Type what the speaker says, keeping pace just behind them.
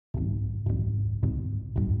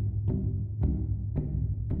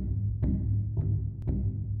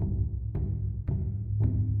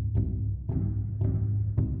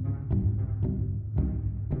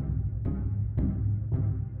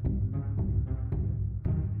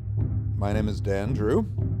My name is Dan Drew.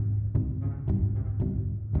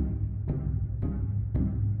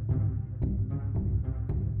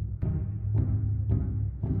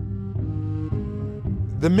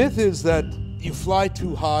 The myth is that you fly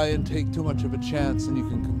too high and take too much of a chance and you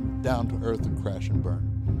can come down to earth and crash and burn.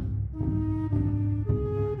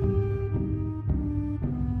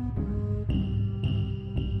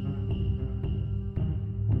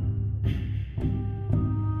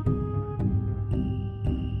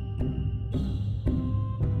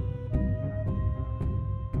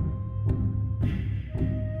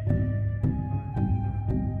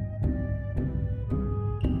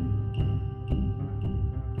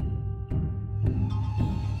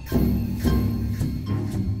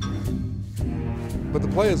 But the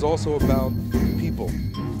play is also about people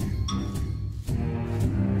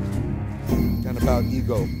and about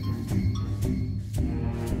ego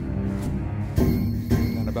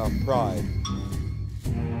and about pride.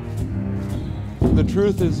 The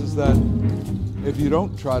truth is that if you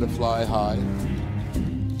don't try to fly high,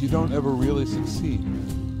 you don't ever really succeed.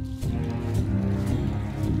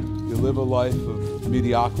 You live a life of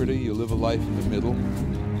mediocrity, you live a life in the middle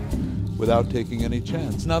without taking any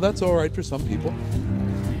chance. Now that's all right for some people.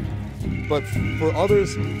 But for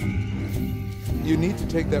others, you need to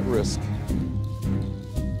take that risk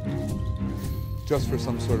just for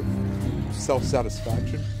some sort of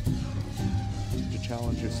self-satisfaction, to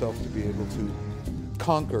challenge yourself to be able to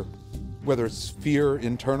conquer, whether it's fear,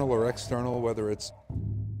 internal or external, whether it's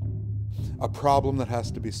a problem that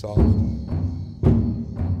has to be solved.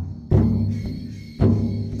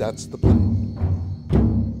 That's the plan.